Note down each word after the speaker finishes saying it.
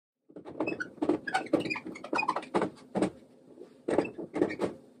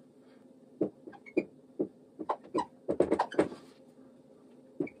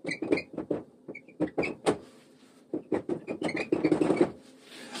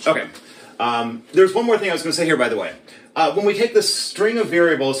Okay, there's one more thing I was going to say here, by the way. When we take this string of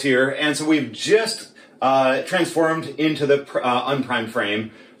variables here, and so we've just transformed into the unprimed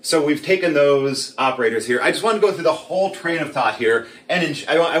frame, so we've taken those operators here. I just want to go through the whole train of thought here, and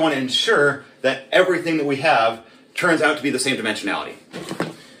I want to ensure that everything that we have turns out to be the same dimensionality.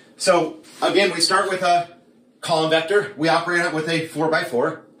 So again, we start with a column vector. We operate it with a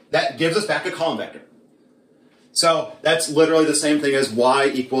 4x4. That gives us back a column vector. So that's literally the same thing as y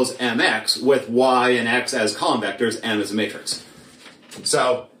equals mx, with y and x as column vectors, m as a matrix.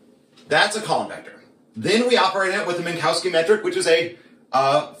 So that's a column vector. Then we operate it with the Minkowski metric, which is a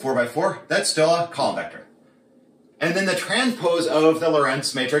 4x4. That's still a column vector. And then the transpose of the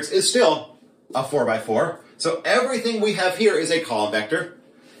Lorentz matrix is still a 4x4. So everything we have here is a column vector.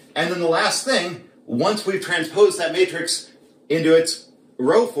 And then the last thing, once we've transposed that matrix into its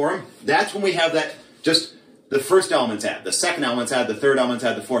row form, that's when we have that just the first element's add, the second element's add, the third element's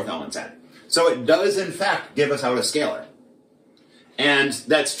add, the fourth element's add. So it does, in fact, give us out a scalar. And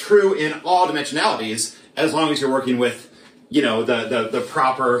that's true in all dimensionalities, as long as you're working with, you know, the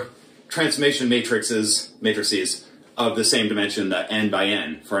proper transformation matrices of the same dimension, the n by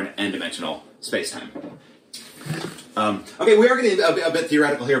n, for an n-dimensional spacetime. Okay, we are getting a bit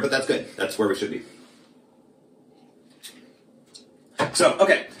theoretical here, but that's good. That's where we should be. So,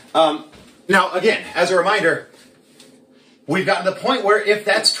 okay. Now, again, as a reminder, we've gotten to the point where if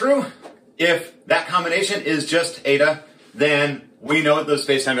that's true, if that combination is just eta, then we know that those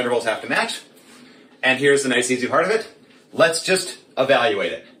space-time intervals have to match. And here's the nice, easy part of it. Let's just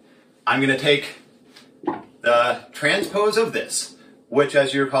evaluate it. I'm going to take the transpose of this, which,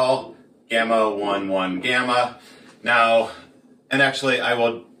 as you recall, gamma 1, 1, gamma. Now, and actually, I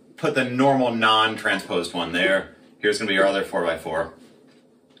will put the normal non-transposed one there. Here's going to be your other 4x4.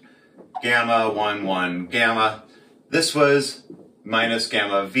 Gamma 1, 1, gamma. This was minus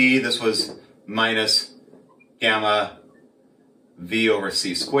gamma v. This was minus gamma v over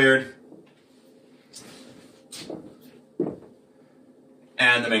c squared.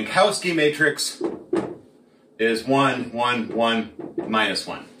 And the Minkowski matrix is 1, 1, 1, minus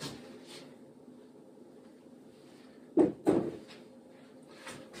 1.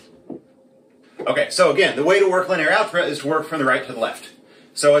 Okay, so again, the way to work linear algebra is to work from the right to the left.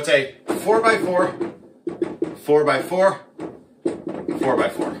 So it's a 4x4, 4x4,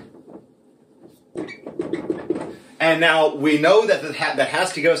 4x4. And now we know that that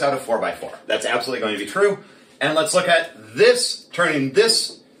has to give us out a 4x4. That's absolutely going to be true. And let's look at this, turning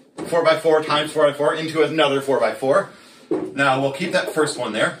this 4x4 times 4x4 into another 4x4. Now we'll keep that first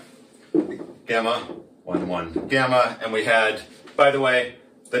one there. Gamma, 1, 1, gamma. And we had, by the way,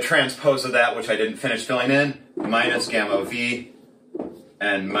 the transpose of that, which I didn't finish filling in, minus gamma v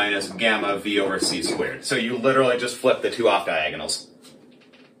and minus gamma v over c squared. So you literally just flip the two off diagonals.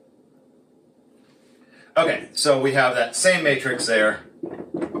 Okay, so we have that same matrix there.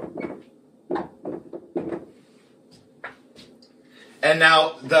 And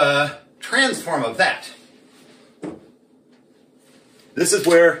now the transform of that. This is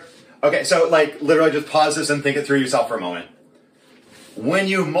where, okay, so like literally just pause this and think it through yourself for a moment. When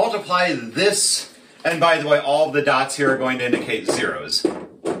you multiply this, and by the way, all of the dots here are going to indicate zeros. I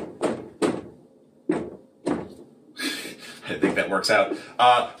think that works out.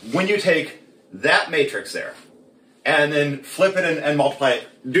 When you take that matrix there, and then flip it and multiply it,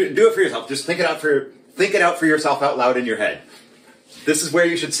 do it for yourself. Just think it out for yourself out loud in your head. This is where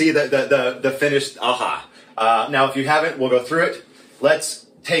you should see the finished aha. Now, if you haven't, we'll go through it. Let's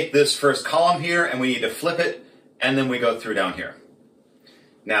take this first column here, and we need to flip it, and then we go through down here.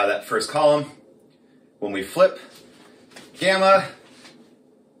 Now that first column, when we flip, gamma,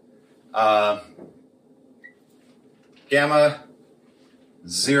 gamma,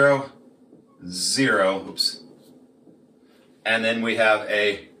 0, 0, oops. And then we have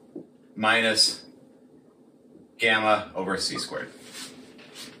a minus gamma over c squared.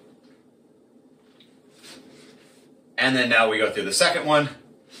 And then now we go through the second one,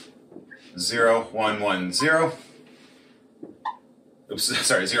 0, 1, 1, 0. Oops,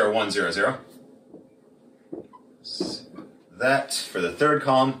 sorry, 0, 1, 0, 0. That for the third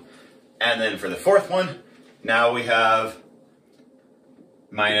column. And then for the fourth one, now we have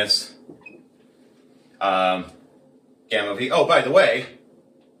minus gamma v. Oh, by the way,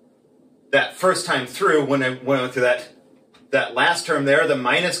 that first time through, when I went through that last term there, the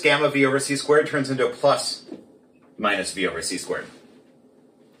minus gamma v over c squared turns into a plus minus v over c squared.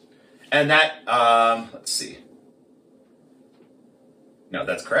 And that, let's see. No,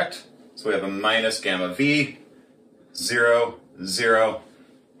 that's correct. So we have a minus gamma V, 0, 0,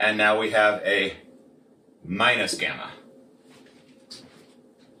 and now we have a minus gamma.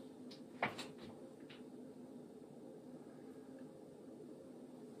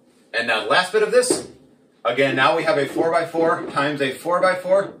 And now the last bit of this, again, now we have a 4x4 times a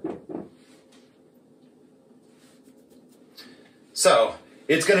 4x4. So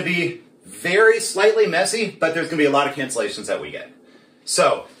it's going to be very slightly messy, but there's going to be a lot of cancellations that we get.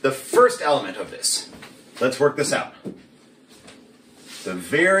 So the first element of this, let's work this out. The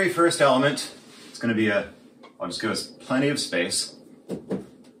very first element, it's going to be I'll just give us plenty of space.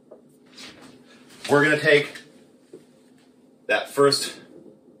 We're going to take that first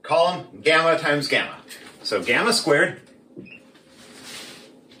column, gamma times gamma. So gamma squared,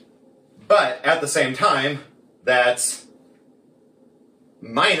 but at the same time, that's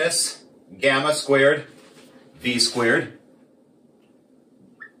minus gamma squared V squared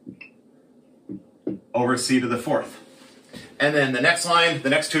over C to the fourth. And then the next line, the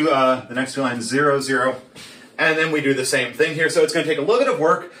next two lines, 0, 0. And then we do the same thing here. So it's going to take a little bit of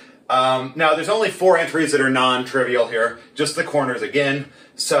work. Now there's only 4 entries that are non-trivial here, just the corners again.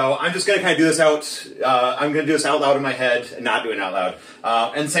 So I'm just going to kind of do this out, I'm going to do this out loud in my head and not do it out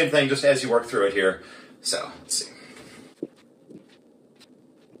loud. And same thing just as you work through it here. So let's see.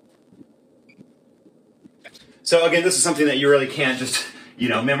 So again, this is something that you really can't just,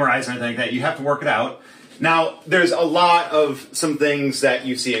 memorize or anything like that. You have to work it out. Now, there's a lot of some things that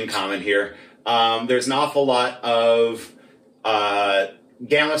you see in common here. There's an awful lot of gamma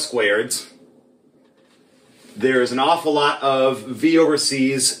squareds. There's an awful lot of V over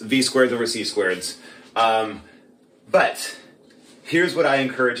C's, V squareds over C squareds. But here's what I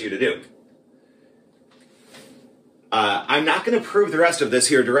encourage you to do. I'm not going to prove the rest of this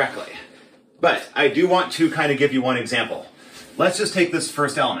here directly, but I do want to kind of give you one example. Let's just take this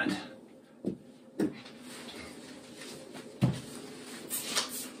first element.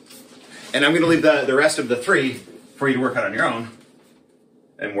 And I'm going to leave the rest of the 3 for you to work out on your own.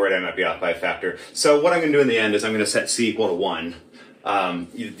 And word I might be off by a factor. So what I'm going to do in the end is I'm going to set C equal to 1.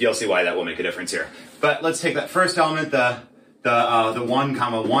 You'll see why that will make a difference here. But let's take that first element, the 1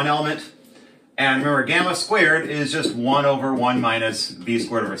 comma 1 element. And remember, gamma squared is just 1 over 1 minus V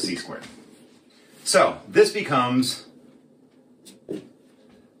squared over C squared. So this becomes,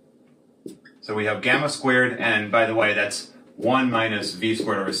 so we have gamma squared, and by the way, that's 1 minus V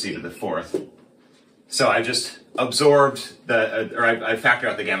squared over C to the fourth. So I just absorbed I factor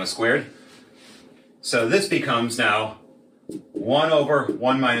out the gamma squared. So this becomes now 1 over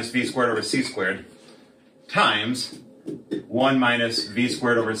 1 minus V squared over C squared times 1 minus V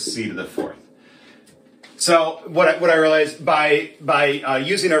squared over C to the fourth. So what I realized by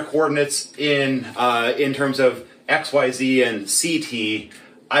using our coordinates in terms of x, y, z, and ct,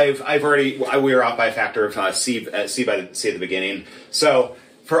 we were off by a factor of c by c at the beginning. So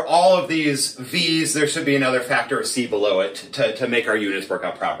for all of these v's, there should be another factor of c below it to make our units work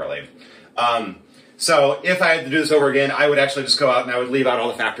out properly. So if I had to do this over again, I would actually just go out and I would leave out all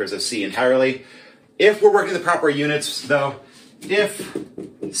the factors of c entirely. If we're working the proper units, though, if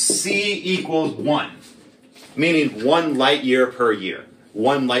c equals 1, meaning 1 light year per year,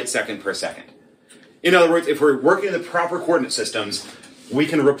 1 light second per second. In other words, if we're working in the proper coordinate systems, we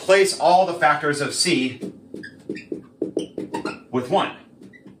can replace all the factors of c with 1.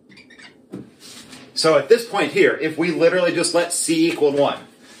 So at this point here, if we literally just let c equal 1,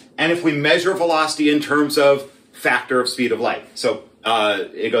 and if we measure velocity in terms of factor of speed of light, so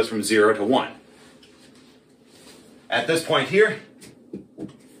it goes from 0 to 1. At this point here,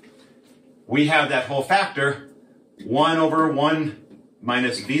 we have that whole factor, 1 over 1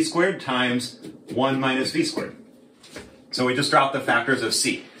 minus v squared times 1 minus v squared. So we just dropped the factors of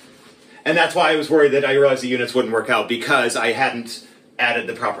c. And that's why I was worried that I realized the units wouldn't work out, because I hadn't added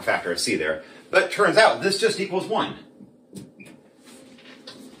the proper factor of c there. But it turns out this just equals 1.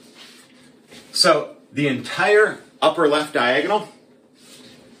 So the entire upper left diagonal,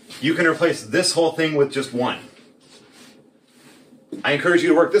 you can replace this whole thing with just 1. I encourage you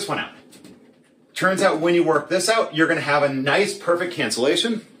to work this one out. Turns out when you work this out, you're going to have a nice perfect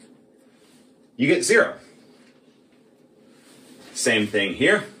cancellation. You get 0. Same thing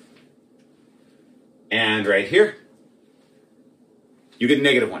here. And right here, you get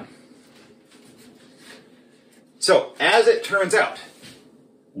 -1. So as it turns out,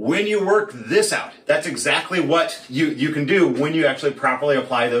 when you work this out, that's exactly what you can do when you actually properly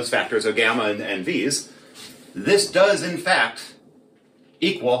apply those factors of gamma and v's. This does, in fact,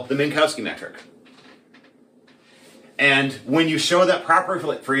 equal the Minkowski metric. And when you show that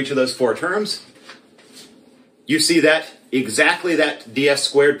properly for each of those 4 terms, you see that exactly that ds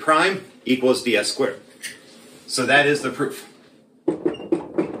squared prime equals ds squared. So that is the proof.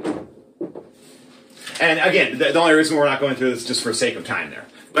 And again, the only reason we're not going through this is just for sake of time there.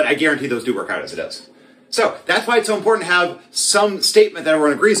 But I guarantee those do work out as it is. So that's why it's so important to have some statement that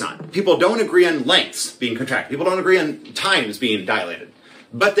everyone agrees on. People don't agree on lengths being contracted. People don't agree on times being dilated.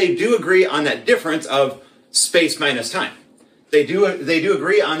 But they do agree on that difference of space minus time. They do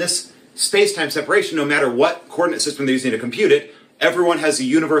agree on this space-time separation no matter what coordinate system they're using to compute it. Everyone has a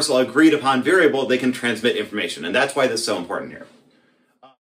universal agreed upon variable they can transmit information. And that's why this is so important here.